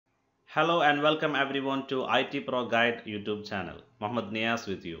Hello and welcome everyone to IT Pro Guide YouTube channel. Mohammed Nias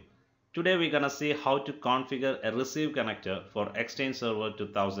with you. Today we're gonna see how to configure a receive connector for Exchange Server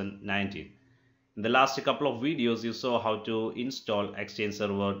 2019. In the last couple of videos you saw how to install Exchange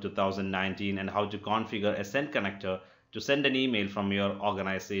Server 2019 and how to configure a send connector to send an email from your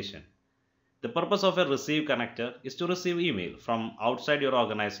organization. The purpose of a receive connector is to receive email from outside your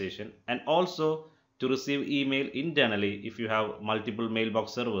organization and also to receive email internally if you have multiple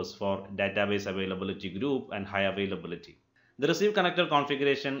mailbox servers for database availability group and high availability. The receive connector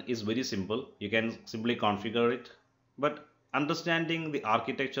configuration is very simple. You can simply configure it, but understanding the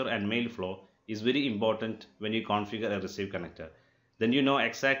architecture and mail flow is very important when you configure a receive connector. Then you know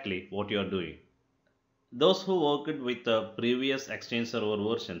exactly what you are doing. Those who worked with the previous Exchange Server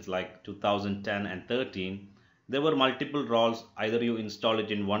versions like 2010 and 13, there were multiple roles, either you install it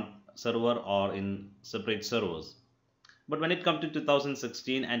in one server or in separate servers. But when it comes to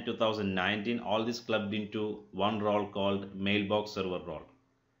 2016 and 2019, all this clubbed into one role called Mailbox Server role.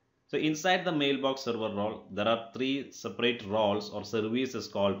 So inside the Mailbox Server role, there are three separate roles or services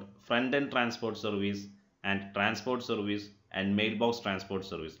called Front-End Transport Service and Transport Service and Mailbox Transport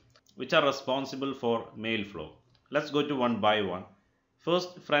Service, which are responsible for mail flow. Let's go to one by one.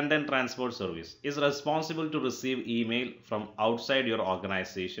 First, Front-End Transport Service is responsible to receive email from outside your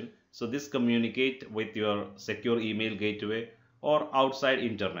organization. So this communicate with your secure email gateway or outside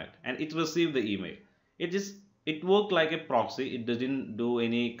internet and it receive the email. It worked like a proxy. It didn't do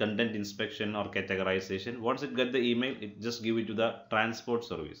any content inspection or categorization. Once it get the email, it just give it to the transport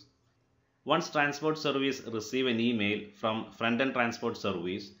service. Once transport service receive an email from front-end transport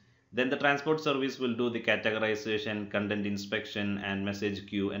service, then the transport service will do the categorization, content inspection and message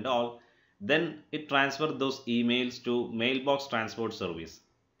queue and all. Then it transfer those emails to mailbox transport service.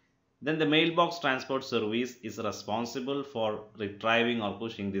 Then the mailbox transport service is responsible for retrieving or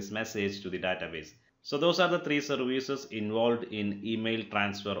pushing this message to the database. So those are the three services involved in email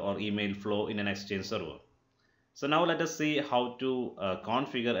transfer or email flow in an Exchange server. So now let us see how to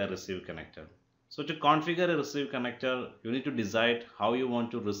configure a receive connector. So to configure a receive connector, you need to decide how you want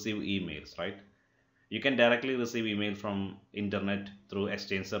to receive emails, right? You can directly receive email from internet through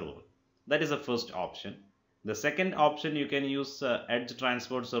Exchange server. That is the first option. The second option, you can use Edge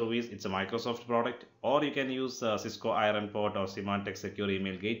Transport Service. It's a Microsoft product, or you can use Cisco Iron Port or Symantec Secure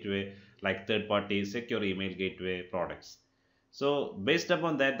Email Gateway, like third-party secure email gateway products. So based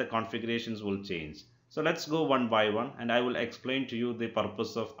upon that, the configurations will change. So let's go one by one, and I will explain to you the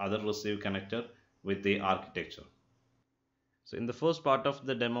purpose of other receive connector with the architecture. So in the first part of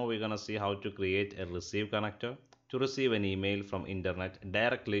the demo, we're going to see how to create a receive connector to receive an email from internet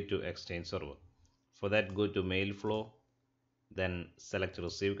directly to Exchange server. For that, go to mail flow, then select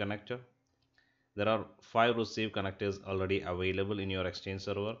receive connector. There are 5 receive connectors already available in your Exchange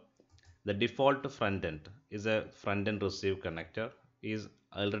server. The default front end is a front end receive connector is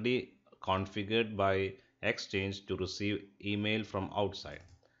already configured by Exchange to receive email from outside.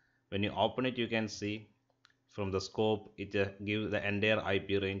 When you open it, you can see from the scope it gives the entire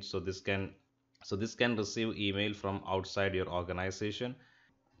IP range. So this can receive email from outside your organization.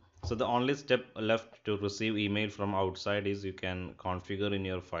 So the only step left to receive email from outside is you can configure in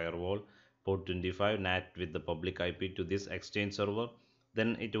your firewall port 25 NAT with the public IP to this Exchange server.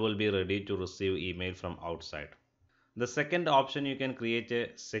 Then it will be ready to receive email from outside. The second option, you can create a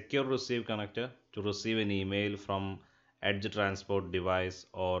secure receive connector to receive an email from Edge Transport device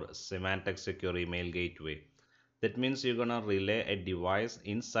or Symantec Secure Email Gateway. That means you're gonna relay a device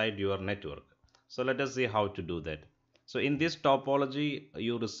inside your network. So let us see how to do that. So in this topology,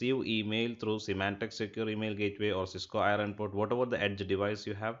 you receive email through Symantec Secure Email Gateway or Cisco Iron Port, whatever the edge device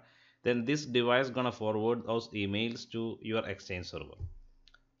you have. Then this device gonna forward those emails to your Exchange server.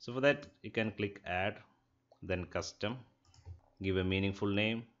 So for that, you can click Add, then Custom, give a meaningful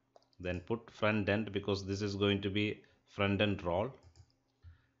name, then put front end because this is going to be front end role.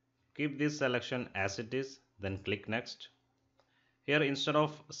 Keep this selection as it is, then click Next. Here, instead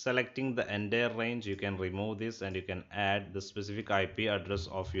of selecting the entire range, you can remove this and you can add the specific IP address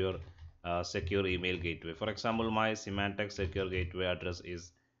of your secure email gateway. For example, my Symantec secure gateway address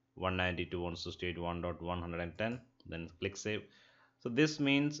is 192.168.1.110. Then click Save. So this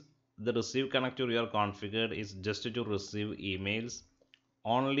means the receive connector you are configured is just to receive emails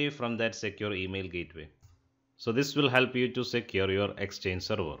only from that secure email gateway. So this will help you to secure your Exchange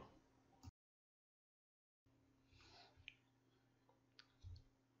server.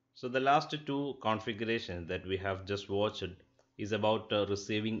 So the last two configurations that we have just watched is about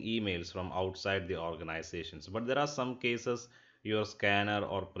receiving emails from outside the organizations. But there are some cases your scanner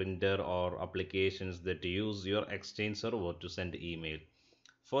or printer or applications that use your Exchange server to send email.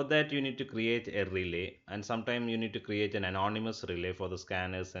 For that, you need to create a relay, and sometimes you need to create an anonymous relay for the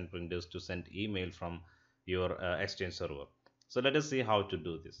scanners and printers to send email from your Exchange server. So let us see how to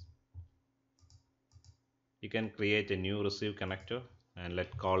do this. You can create a new receive connector and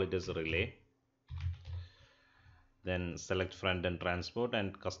let's call it as a relay. Then select front end transport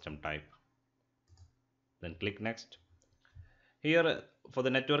and custom type. Then click next. Here for the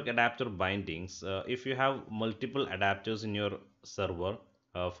network adapter bindings, if you have multiple adapters in your server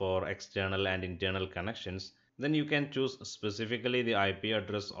for external and internal connections, then you can choose specifically the IP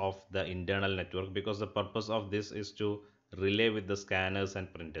address of the internal network, because the purpose of this is to relay with the scanners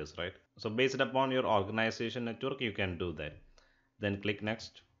and printers, right? So based upon your organization network, you can do that. Then click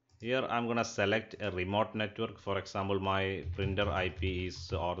next. Here I'm gonna select a remote network. For example, my printer IP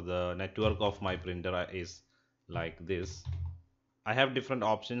is, or the network of my printer is like this. I have different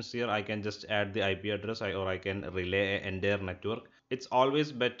options here. I can just add the IP address, or I can relay an entire network. It's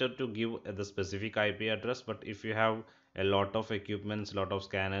always better to give the specific IP address, but if you have a lot of equipments, lot of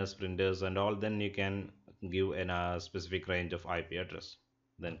scanners, printers and all, then you can give a specific range of IP address.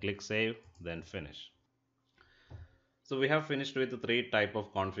 Then click save, then finish. So we have finished with the three type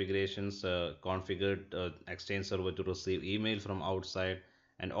of configurations. Configured Exchange server to receive email from outside,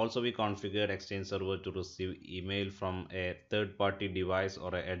 and also we configured Exchange server to receive email from a third-party device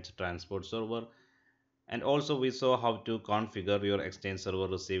or a edge transport server. And also we saw how to configure your Exchange server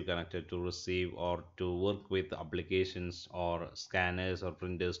receive connector to receive or to work with applications or scanners or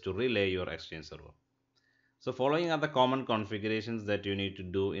printers to relay your Exchange server. So following are the common configurations that you need to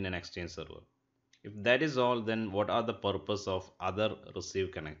do in an Exchange server. If that is all, then what are the purpose of other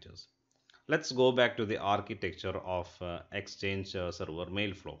receive connectors? Let's go back to the architecture of Exchange server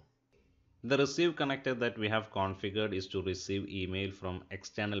mail flow. The receive connector that we have configured is to receive email from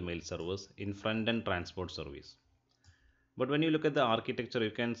external mail servers in front-end transport service. But when you look at the architecture, you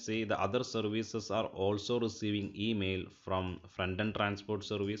can see the other services are also receiving email from front-end transport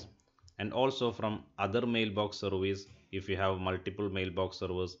service and also from other mailbox service if you have multiple mailbox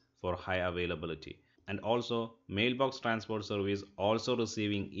servers for high availability. And also mailbox transport service also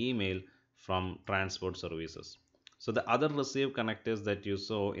receiving email from transport services. So the other receive connectors that you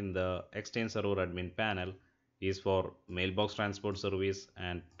saw in the Exchange server admin panel is for mailbox transport service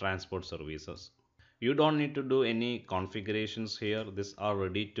and transport services. You don't need to do any configurations here. These are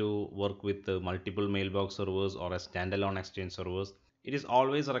ready to work with multiple mailbox servers or a standalone Exchange servers. It is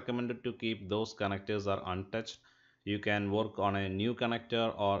always recommended to keep those connectors are untouched. You can work on a new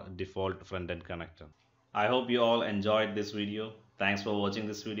connector or default front-end connector. I hope you all enjoyed this video. Thanks for watching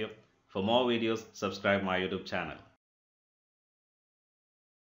this video. For more videos, subscribe my YouTube channel.